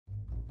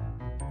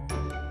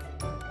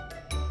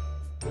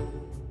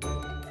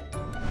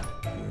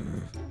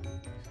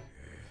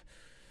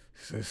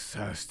This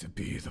has to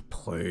be the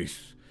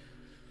place.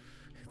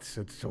 It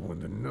said so in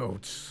the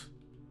notes.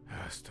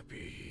 Has to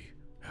be.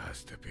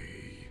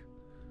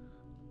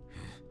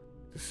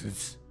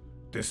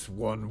 This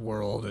one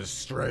world is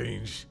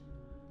strange.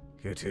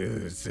 It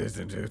is,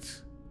 isn't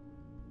it?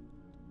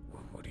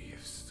 What would he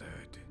have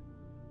said?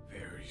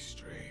 Very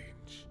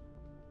strange.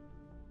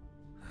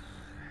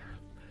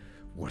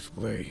 What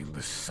lay in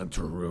the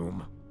center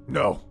room?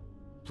 No,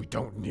 we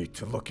don't need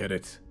to look at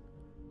it.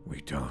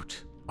 We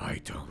don't. I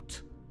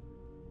don't.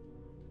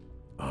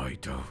 I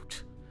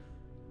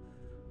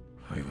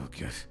will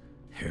get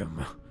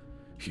him.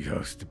 He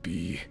has to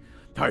be.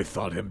 I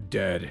thought him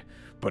dead,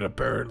 but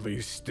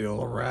apparently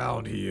still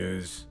around he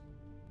is.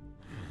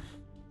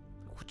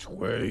 Which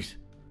way?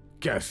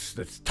 Guess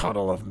this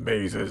tunnel of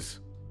mazes.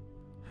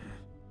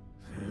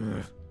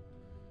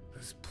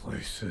 This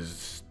place is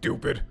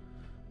stupid.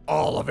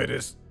 All of it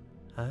is.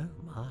 Oh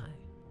my.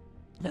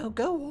 Now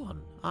go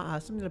on.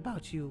 Something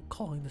about you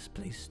calling this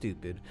place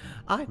stupid.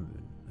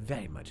 I'm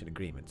very much in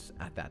agreement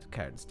at that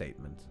current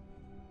statement.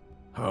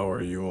 How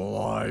are you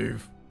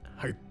alive?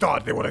 I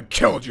thought they would have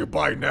killed you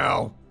by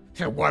now.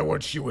 And why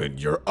weren't you in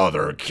your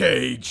other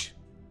cage?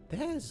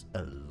 There's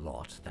a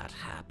lot that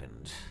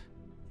happened.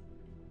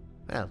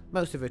 Well,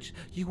 most of which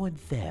you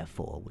weren't there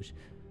for, which,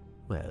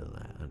 well,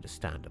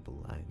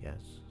 understandable, I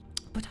guess.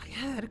 But I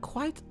heard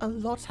quite a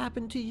lot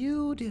happened to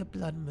you, dear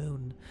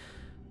Bloodmoon.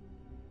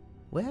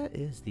 Where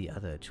is the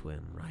other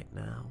twin right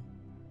now?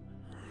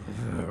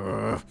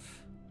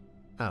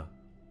 Oh,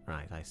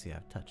 right, I see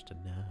I've touched a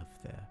nerve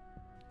there.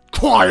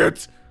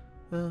 Quiet!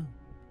 Oh,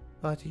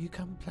 but you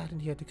come planning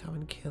here to come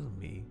and kill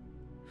me?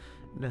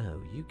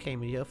 No, you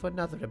came here for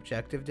another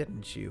objective,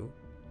 didn't you?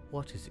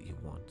 What is it you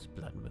want,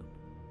 Bloodmoon?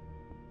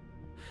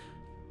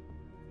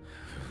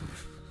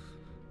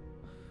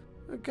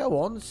 Go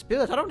on,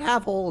 spill it. I don't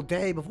have all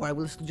day before I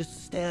will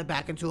just stare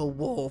back into a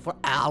wall for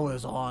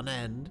hours on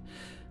end.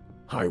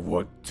 I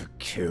want to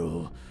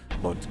kill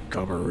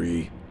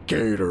Montgomery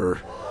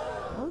Gator.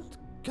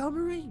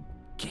 Montgomery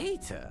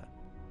Gator?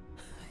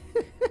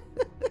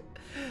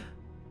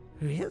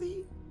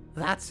 Really?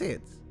 That's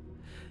it?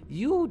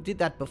 You did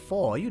that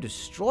before. You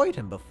destroyed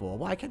him before.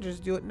 Why can't you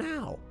just do it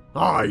now?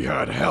 I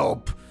had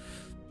help.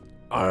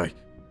 I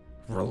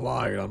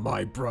relied on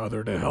my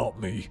brother to help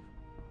me.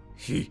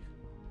 He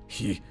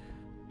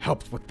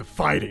helped with the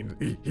fighting.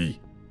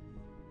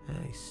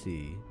 I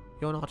see.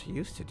 You're not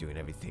used to doing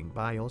everything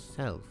by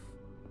yourself,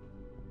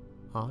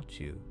 aren't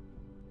you?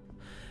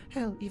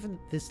 Hell, even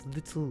this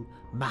little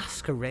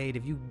masquerade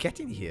of you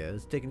getting here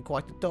has taken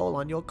quite a toll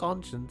on your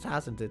conscience,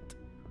 hasn't it?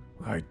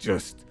 I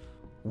just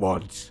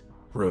want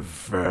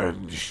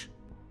revenge.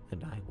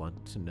 And I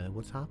want to know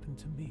what's happened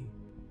to me.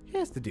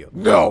 Here's the deal.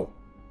 No!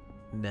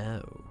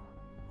 No?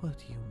 What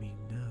do you mean,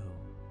 no?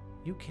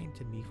 You came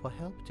to me for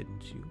help,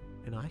 didn't you?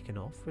 And I can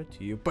offer it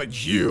to you.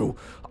 But you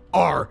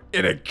are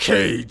in a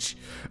cage.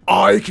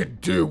 I can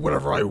do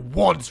whatever I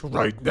want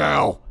right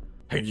now.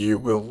 And you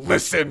will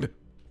listen.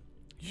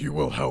 You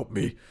will help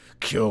me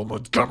kill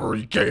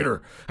Montgomery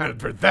Gator. And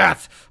for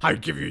that, I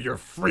give you your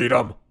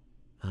freedom.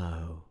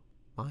 Oh,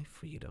 my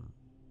freedom.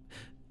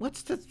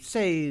 What's to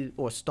say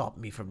or stop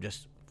me from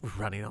just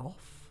running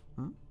off?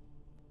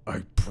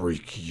 I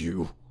break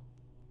you.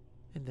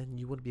 And then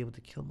you wouldn't be able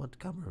to kill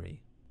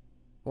Montgomery.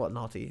 Well,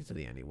 not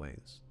easily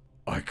anyways.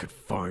 I could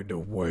find a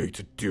way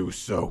to do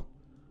so.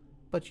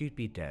 But you'd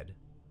be dead.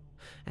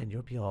 And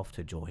you'll be off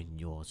to join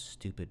your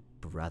stupid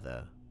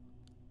brother.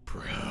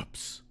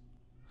 Perhaps.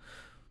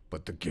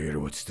 But the gator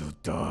would still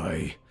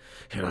die.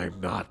 And I'm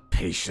not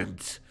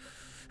patient.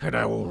 And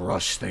I will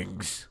rush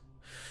things.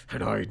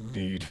 And I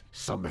need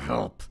some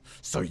help.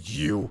 So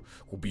you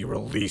will be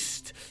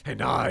released.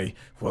 And I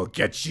will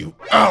get you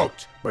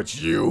out.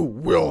 But you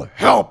will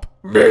help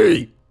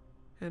me.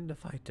 And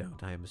if I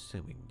don't, I'm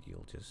assuming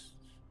you'll just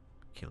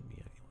kill me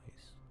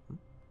anyways.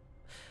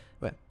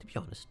 Well, to be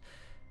honest,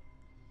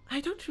 I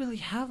don't really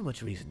have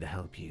much reason to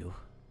help you.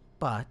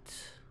 But,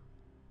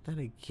 then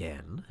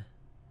again,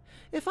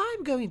 if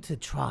I'm going to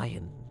try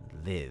and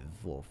live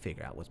or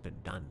figure out what's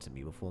been done to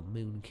me before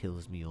Moon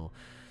kills me or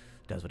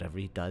does whatever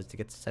he does to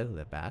get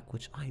Solar back,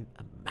 which I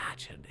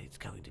imagine he's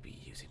going to be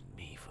using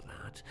me for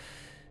that,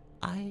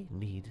 I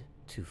need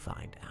to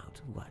find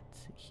out what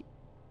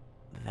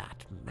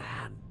that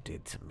man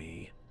did to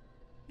me.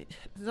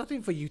 There's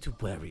nothing for you to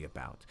worry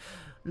about.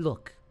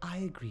 Look, I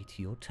agree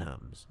to your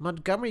terms.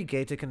 Montgomery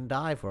Gator can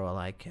die for all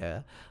I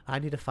care. I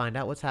need to find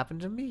out what's happened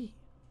to me.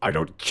 I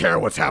don't care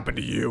what's happened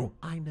to you.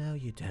 I know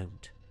you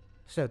don't.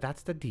 So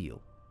that's the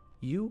deal.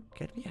 You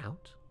get me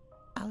out.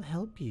 I'll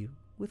help you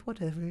with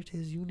whatever it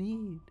is you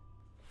need.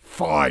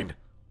 Fine.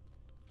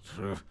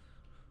 But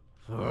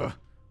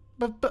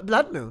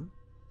Bloodmoon,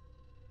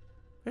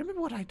 remember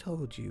what I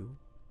told you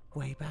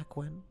way back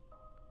when?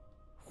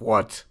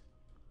 What?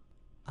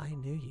 I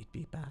knew you'd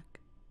be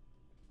back.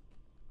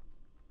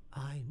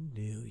 I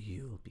knew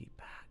you'll be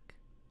back.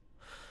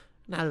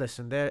 Now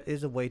listen, there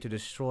is a way to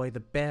destroy the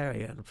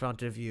barrier in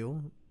front of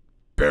you.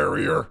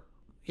 Barrier?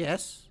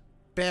 Yes,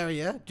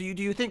 barrier? Do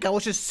you think I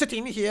was just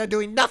sitting here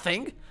doing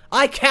nothing?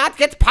 I can't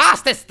get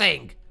past this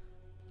thing!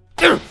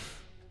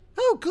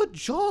 Oh, good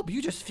job.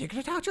 You just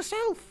figured it out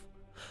yourself.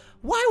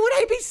 Why would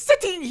I be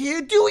sitting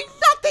here doing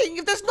nothing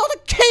if there's not a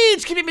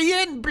cage keeping me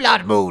in,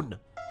 Bloodmoon?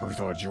 I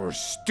thought you were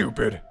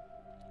stupid.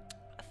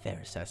 A fair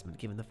assessment,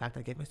 given the fact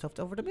I gave myself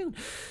over to Moon.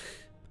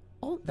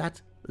 On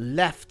that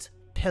left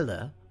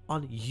pillar,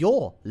 on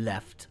your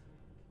left,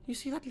 you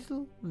see that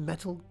little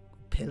metal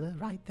pillar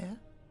right there?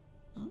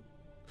 Hmm?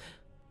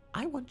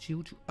 I want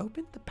you to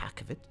open the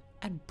back of it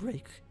and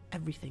break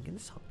everything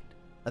inside.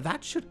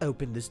 That should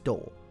open this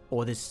door,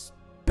 or this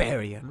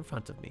barrier in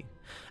front of me.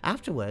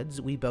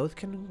 Afterwards, we both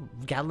can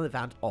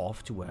gallivant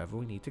off to wherever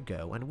we need to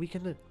go, and we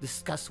can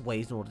discuss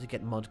ways in order to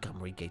get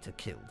Montgomery Gator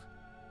killed.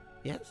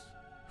 Yes?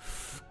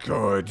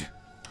 Good.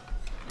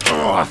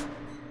 Ugh.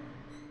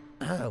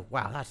 Oh,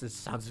 wow, that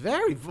sounds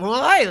very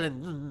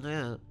violent.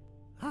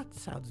 That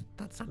sound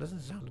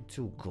doesn't sound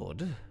too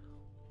good.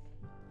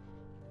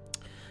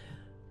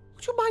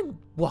 Would you mind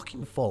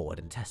walking forward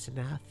and testing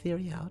our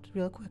theory out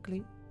real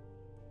quickly?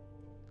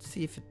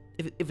 See if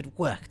it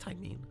worked, I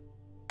mean.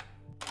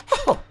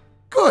 Oh,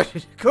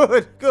 good.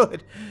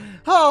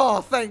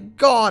 Oh, thank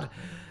God.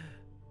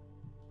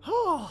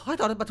 Oh, I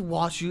thought I was about to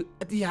watch you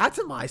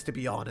deatomize, to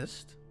be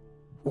honest.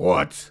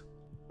 What?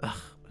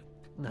 Ugh,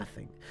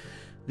 nothing.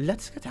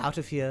 Let's get out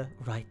of here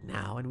right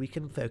now, and we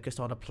can focus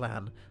on a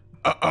plan.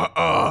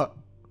 I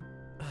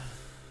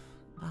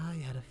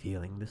had a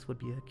feeling this would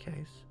be the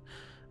case.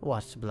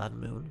 What's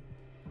Bloodmoon?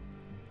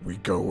 We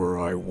go where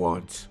I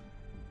want,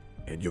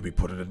 and you'll be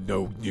put in a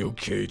no new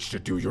cage to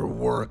do your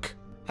work.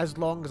 As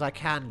long as I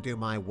can do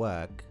my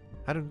work.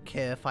 I don't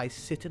care if I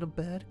sit in a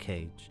bird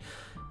cage.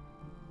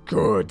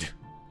 Good.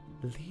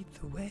 Lead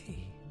the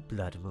way,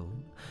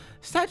 Bloodmoon.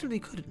 Certainly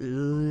could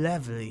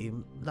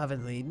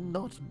lovingly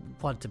not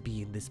want to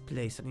be in this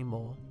place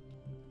anymore.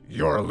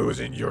 You're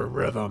losing your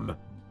rhythm.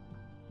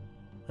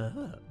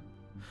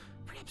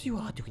 Perhaps you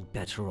are doing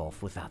better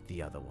off without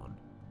the other one.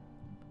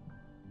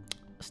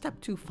 A step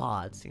too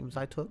far, it seems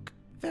I took.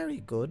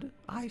 Very good.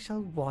 I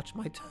shall watch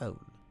my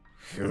tone.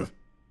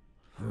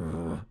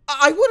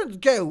 I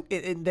wouldn't go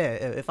in there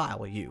if I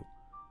were you.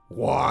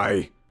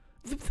 Why?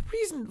 The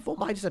reason for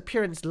my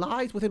disappearance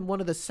lies within one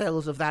of the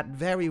cells of that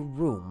very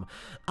room.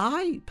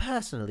 I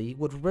personally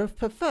would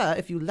prefer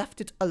if you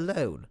left it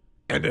alone.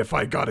 And if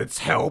I got its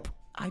help?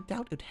 I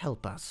doubt it'd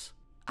help us.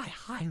 I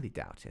highly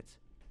doubt it.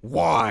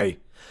 Why?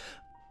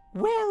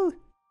 Well,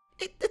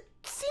 it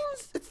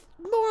seems it's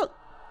more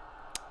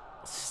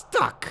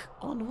stuck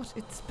on what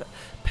its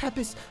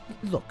purpose.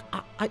 Look,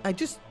 I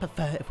just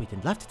prefer if we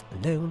did left it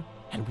alone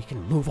and we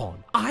can move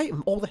on. I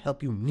am all the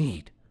help you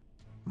need.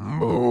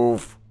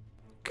 Move.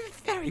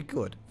 Very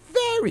good.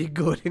 Very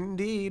good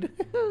indeed.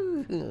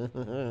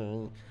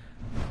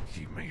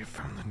 He may have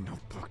found the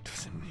notebook,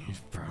 doesn't mean he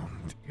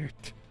found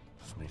it.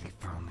 Doesn't mean he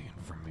found the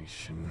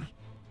information.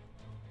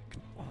 I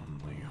can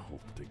only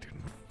hope they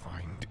didn't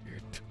find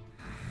it.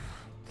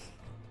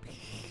 Be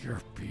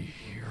here, be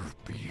here,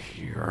 be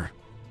here.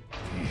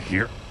 Be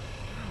here.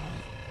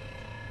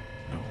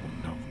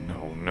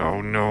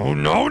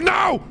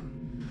 No!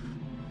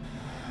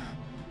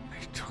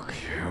 They took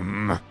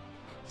him.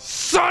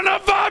 Son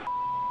of a...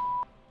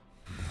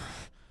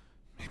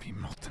 Maybe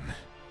Milton.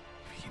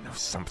 Maybe he knows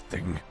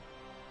something.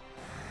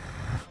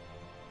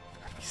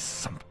 Gotta be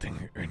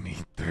something,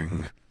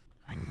 anything.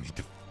 I need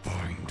to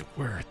find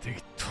where they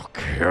took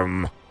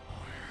him.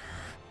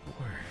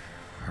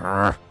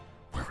 Where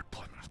would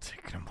Bloodmoon have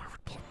taken him? Where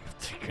would Bloodmoon have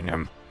taken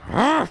him?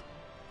 Huh?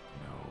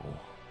 No.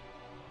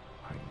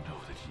 I know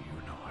that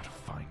you know how to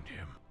find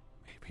him.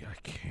 Maybe I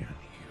can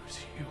use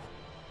you.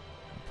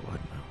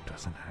 Bloodmoon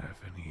doesn't have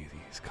any of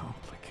these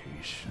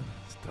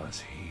complications, does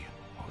he?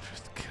 I'll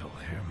just kill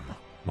him.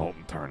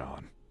 Molten, turn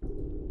on.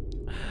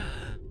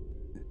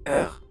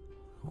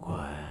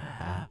 What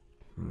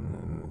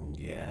happened?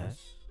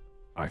 Yes?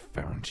 I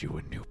found you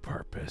a new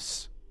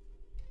purpose.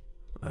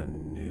 A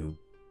new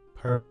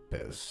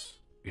purpose?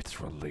 It's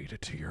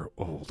related to your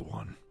old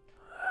one.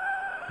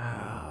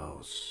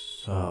 How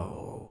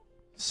so?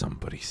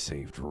 Somebody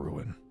saved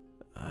Ruin.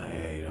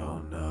 I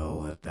don't know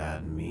what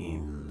that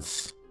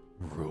means.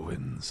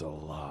 Ruin's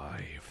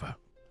alive.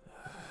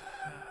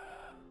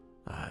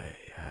 I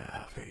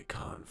have a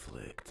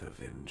conflict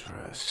of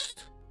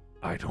interest.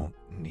 I don't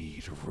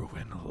need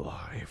Ruin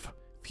alive.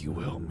 If you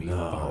help me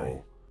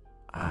No.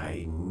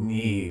 I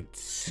need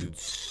to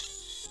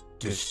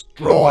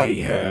destroy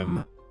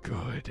him.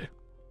 Good.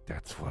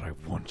 That's what I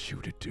want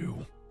you to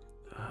do.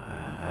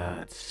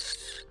 I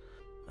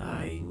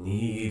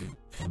need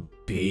to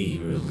be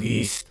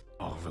released.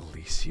 I'll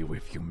release you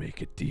if you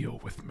make a deal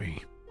with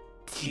me.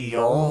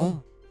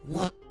 Deal?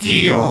 What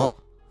deal?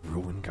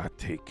 Ruin got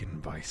taken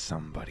by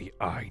somebody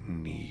I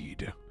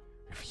need.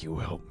 If you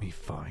help me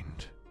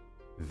find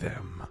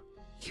them,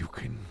 you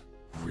can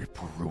rip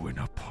Ruin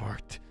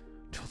apart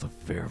till the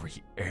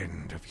very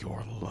end of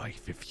your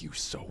life if you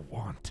so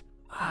want.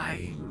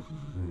 I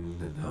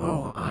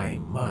know I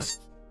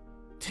must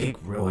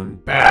take Ruin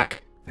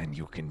back. Then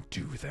you can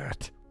do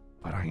that.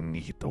 but I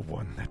need the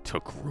one that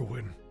took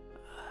Ruin.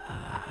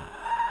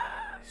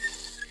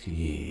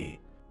 See.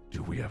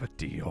 Do we have a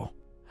deal?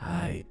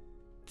 I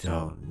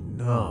don't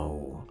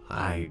know.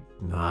 I'm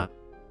not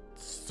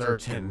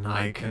certain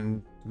I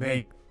can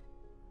make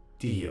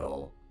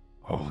deal.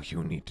 All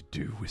you need to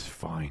do is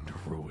find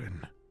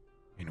Ruin,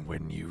 and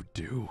when you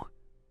do,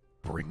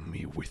 bring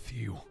me with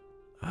you.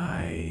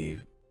 I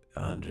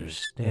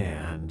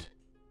understand.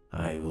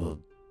 I will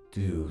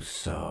do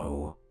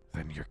so.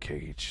 Then your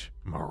cage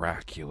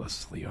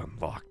miraculously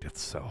unlocked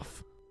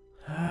itself.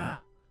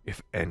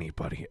 If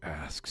anybody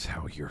asks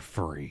how you're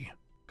free,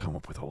 come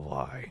up with a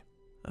lie.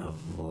 A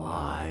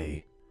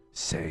lie?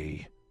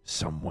 Say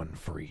someone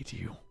freed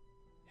you.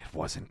 It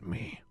wasn't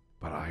me,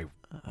 but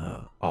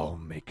I'll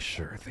make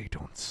sure they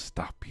don't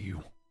stop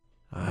you.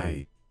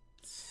 I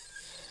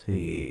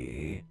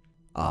see.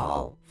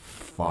 I'll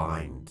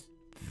find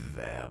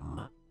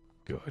them.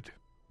 Good.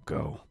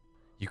 Go.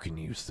 You can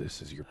use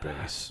this as your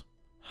base.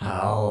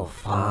 I'll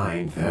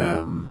find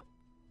them.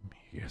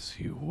 Yes,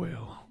 you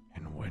will.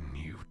 And when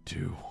you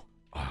do,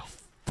 I'll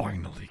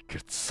finally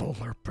get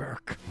Solar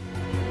back.